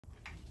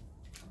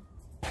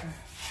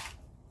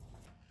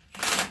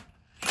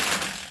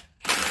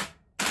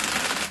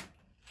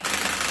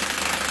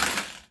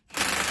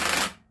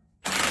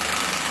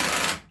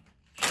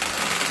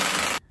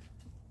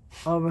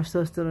All of our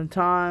stuff's still in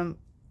time.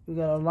 We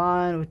got a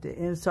line with the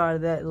inside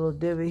of that little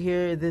divot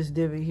here, this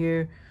divot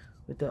here,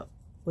 with the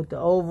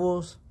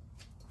ovals.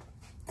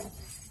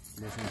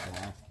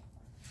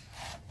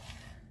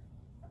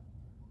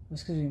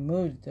 That's because we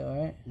moved it though,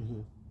 right?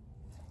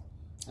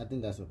 I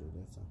think that's what it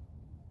is. So.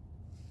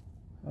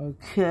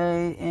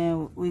 Okay,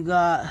 and we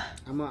got.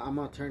 I'm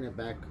gonna turn it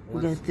back.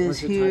 We got this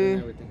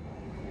here.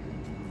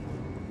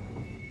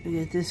 We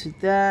got this with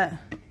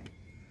that.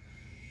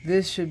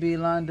 This should be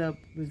lined up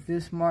with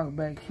this mark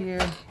back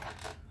here.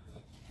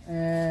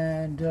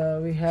 And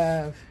we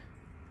have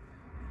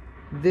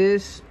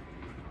this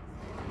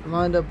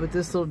lined up with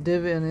this little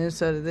divot on the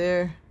inside of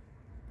there.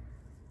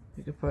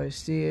 You can probably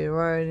see it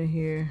right in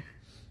here.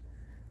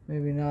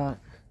 Maybe not.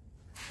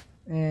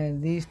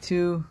 And these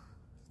two.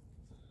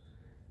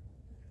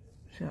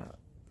 I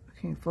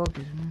can't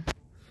focus, man.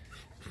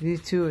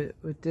 These two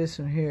with this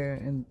one here.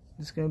 And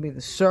it's going to be the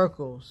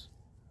circles.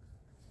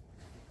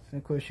 And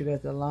of course you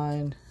got the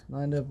line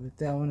lined up with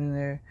that one in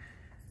there.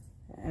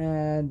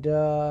 And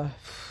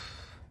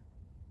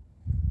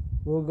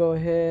we'll go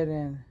ahead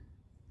and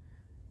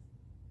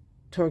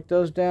torque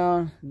those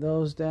down,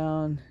 these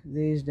down,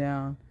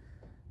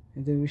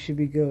 and then we should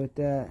be good with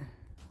that.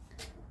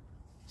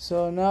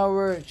 So now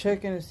we're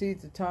checking to see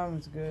if the time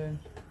is good.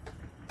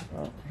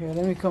 Oh, here,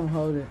 let me come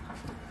hold it.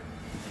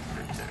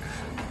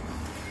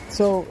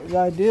 So the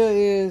idea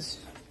is,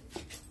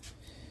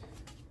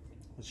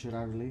 should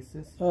I release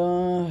this?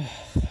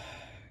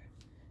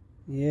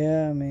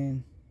 Yeah, I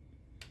mean,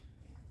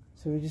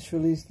 so we just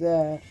released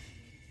that.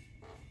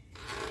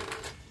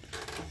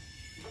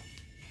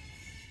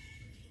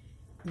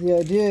 The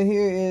idea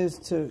here is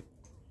to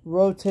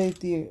rotate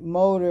the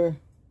motor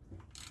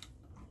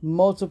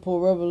multiple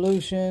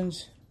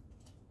revolutions,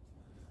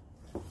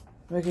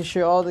 making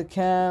sure all the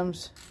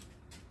camshafts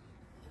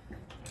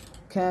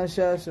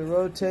are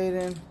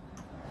rotating.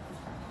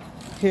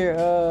 Here,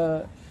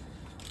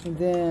 and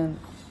then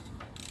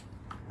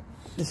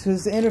this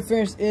is the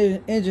interference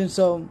engine,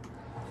 so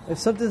if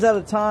something's out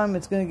of time,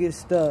 it's going to get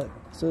stuck.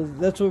 So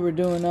that's what we're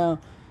doing now.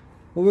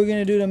 What we're going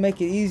to do to make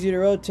it easier to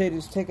rotate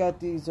is take out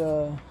these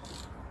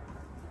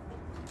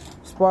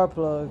spark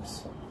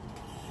plugs.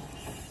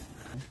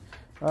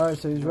 Alright,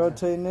 so he's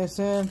rotating this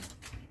in.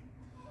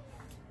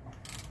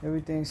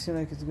 Everything seems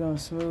like it's going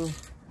smooth.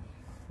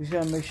 We just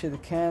got to make sure the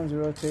cams are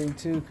rotating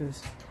too,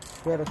 because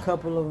we had a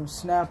couple of them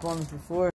snap on us before.